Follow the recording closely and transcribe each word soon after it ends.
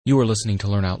You are listening to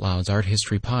Learn Out Loud's Art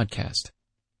History Podcast.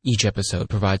 Each episode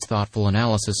provides thoughtful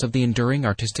analysis of the enduring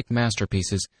artistic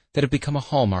masterpieces that have become a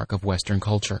hallmark of Western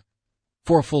culture.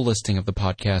 For a full listing of the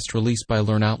podcast released by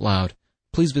Learn Out Loud,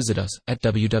 please visit us at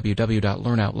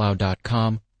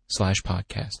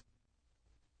www.learnoutloud.com/podcast.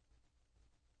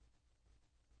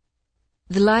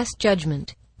 The Last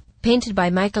Judgment, painted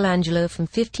by Michelangelo from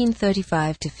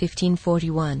 1535 to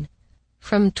 1541,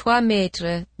 from Trois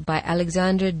Maîtres by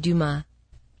Alexandre Dumas.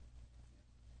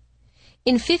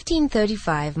 In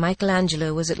 1535,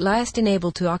 Michelangelo was at last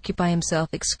enabled to occupy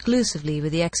himself exclusively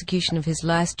with the execution of his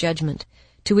Last Judgment,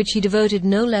 to which he devoted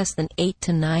no less than 8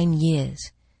 to 9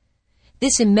 years.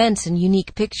 This immense and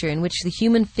unique picture, in which the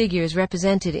human figure is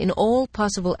represented in all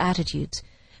possible attitudes,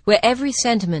 where every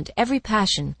sentiment, every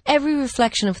passion, every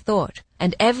reflection of thought,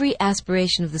 and every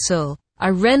aspiration of the soul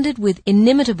are rendered with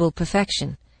inimitable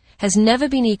perfection, has never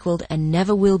been equaled and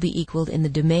never will be equaled in the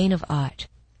domain of art.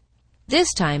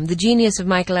 This time, the genius of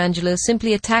Michelangelo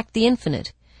simply attacked the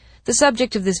infinite. The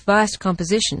subject of this vast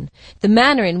composition, the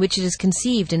manner in which it is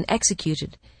conceived and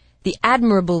executed, the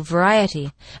admirable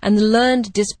variety and the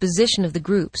learned disposition of the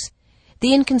groups,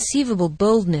 the inconceivable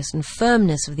boldness and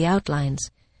firmness of the outlines,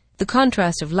 the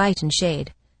contrast of light and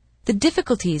shade, the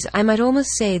difficulties, I might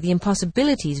almost say the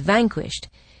impossibilities, vanquished,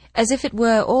 as if it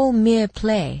were all mere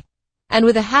play, and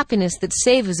with a happiness that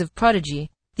savours of prodigy,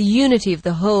 the unity of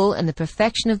the whole and the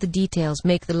perfection of the details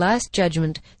make the Last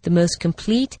Judgment the most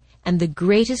complete and the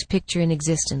greatest picture in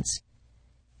existence.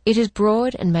 It is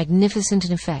broad and magnificent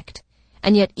in effect,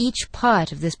 and yet each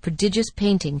part of this prodigious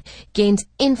painting gains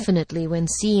infinitely when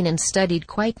seen and studied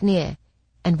quite near,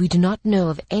 and we do not know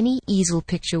of any easel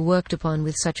picture worked upon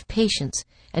with such patience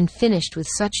and finished with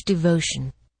such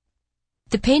devotion.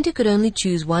 The painter could only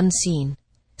choose one scene,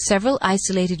 several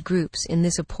isolated groups in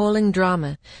this appalling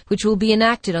drama, which will be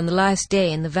enacted on the last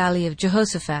day in the valley of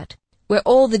Jehoshaphat, where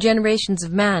all the generations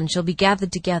of man shall be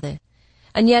gathered together,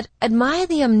 and yet admire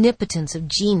the omnipotence of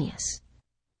genius.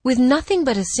 With nothing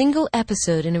but a single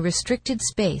episode in a restricted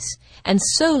space, and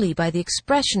solely by the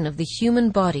expression of the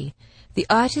human body, the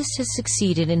artist has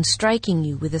succeeded in striking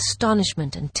you with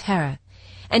astonishment and terror,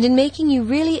 and in making you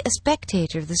really a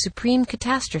spectator of the supreme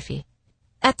catastrophe.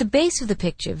 At the base of the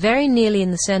picture, very nearly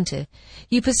in the center,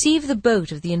 you perceive the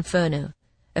boat of the Inferno,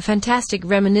 a fantastic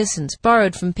reminiscence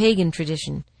borrowed from pagan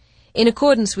tradition, in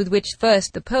accordance with which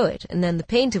first the poet and then the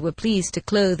painter were pleased to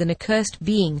clothe an accursed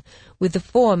being with the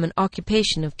form and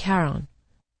occupation of Charon.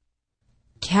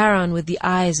 Charon with the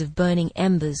eyes of burning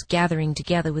embers gathering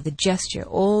together with a gesture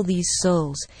all these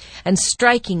souls, and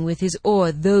striking with his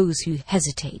oar those who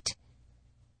hesitate.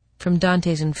 From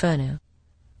Dante's Inferno.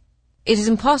 It is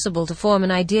impossible to form an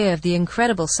idea of the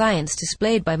incredible science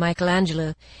displayed by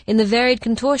Michelangelo in the varied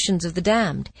contortions of the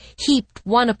damned, heaped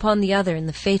one upon the other in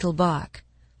the fatal bark.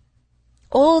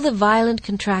 All the violent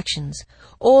contractions,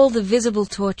 all the visible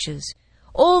tortures,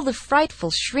 all the frightful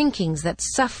shrinkings that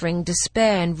suffering,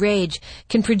 despair, and rage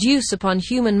can produce upon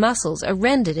human muscles are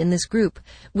rendered in this group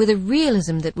with a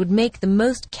realism that would make the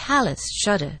most callous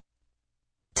shudder.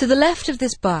 To the left of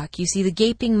this bark you see the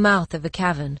gaping mouth of a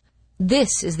cavern.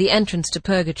 This is the entrance to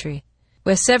purgatory,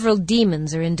 where several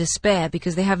demons are in despair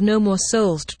because they have no more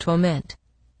souls to torment.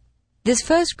 This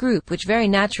first group, which very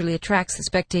naturally attracts the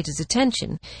spectator's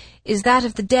attention, is that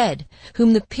of the dead,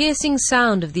 whom the piercing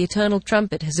sound of the eternal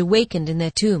trumpet has awakened in their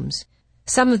tombs.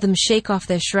 Some of them shake off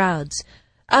their shrouds,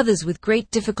 others with great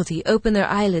difficulty open their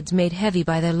eyelids made heavy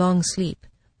by their long sleep.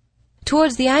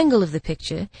 Towards the angle of the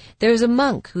picture there is a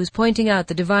monk who is pointing out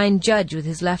the divine judge with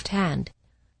his left hand.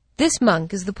 This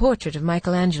monk is the portrait of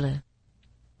Michelangelo.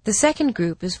 The second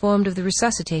group is formed of the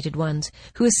resuscitated ones,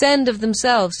 who ascend of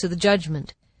themselves to the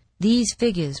judgment. These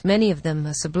figures, many of them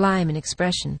are sublime in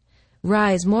expression,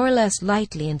 rise more or less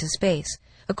lightly into space,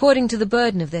 according to the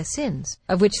burden of their sins,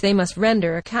 of which they must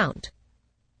render account.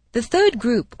 The third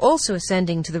group, also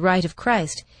ascending to the right of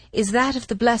Christ, is that of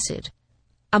the blessed.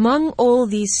 Among all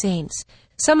these saints,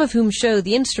 some of whom show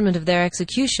the instrument of their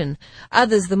execution,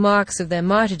 others the marks of their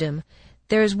martyrdom,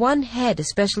 there is one head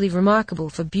especially remarkable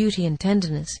for beauty and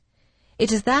tenderness.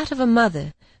 It is that of a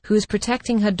mother who is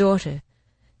protecting her daughter,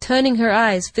 turning her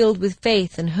eyes filled with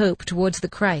faith and hope towards the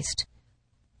Christ.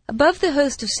 Above the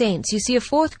host of saints you see a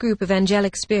fourth group of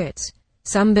angelic spirits,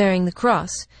 some bearing the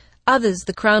cross, others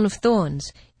the crown of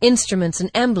thorns, instruments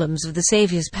and emblems of the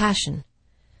Saviour's passion.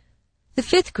 The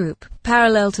fifth group,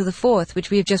 parallel to the fourth which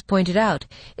we have just pointed out,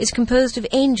 is composed of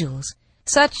angels.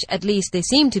 Such, at least, they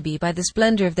seem to be by the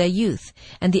splendor of their youth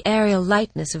and the aerial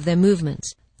lightness of their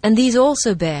movements, and these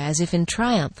also bear, as if in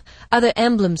triumph, other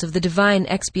emblems of the divine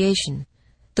expiation,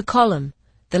 the column,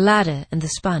 the ladder, and the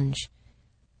sponge.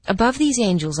 Above these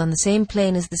angels, on the same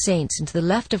plane as the saints and to the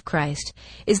left of Christ,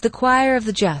 is the choir of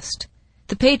the just,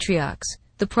 the patriarchs,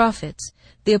 the prophets,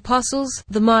 the apostles,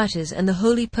 the martyrs, and the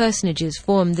holy personages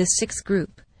form this sixth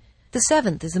group. The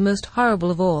seventh is the most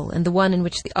horrible of all, and the one in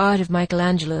which the art of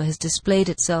Michelangelo has displayed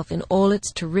itself in all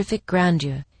its terrific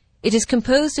grandeur. It is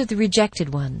composed of the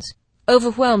rejected ones,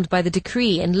 overwhelmed by the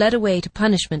decree and led away to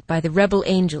punishment by the rebel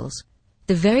angels.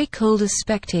 The very coldest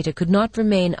spectator could not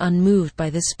remain unmoved by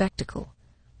this spectacle.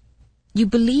 You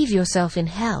believe yourself in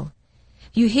hell.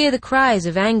 You hear the cries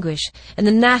of anguish and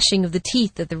the gnashing of the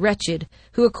teeth of the wretched,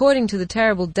 who, according to the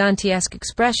terrible Dantesque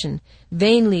expression,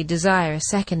 vainly desire a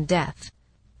second death.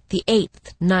 The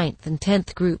 8th, 9th, and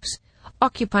 10th groups,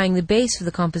 occupying the base of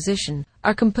the composition,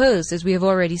 are composed, as we have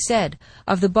already said,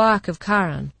 of the bark of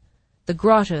Charon, the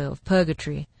grotto of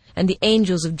purgatory, and the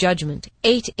angels of judgment,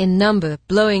 8 in number,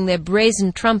 blowing their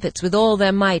brazen trumpets with all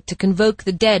their might to convoke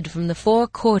the dead from the 4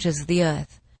 quarters of the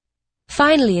earth.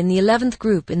 Finally, in the 11th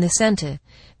group, in the center,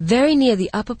 very near the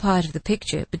upper part of the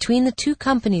picture, between the 2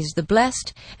 companies of the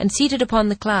blessed and seated upon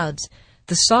the clouds,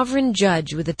 the sovereign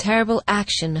judge with a terrible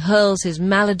action hurls his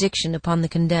malediction upon the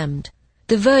condemned.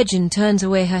 The Virgin turns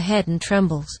away her head and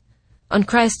trembles. On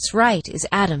Christ's right is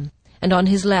Adam, and on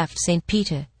his left St.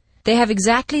 Peter. They have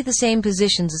exactly the same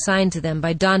positions assigned to them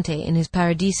by Dante in his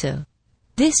Paradiso.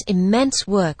 This immense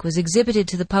work was exhibited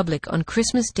to the public on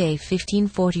Christmas Day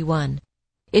 1541.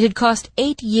 It had cost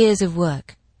 8 years of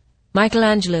work.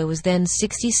 Michelangelo was then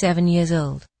 67 years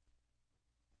old.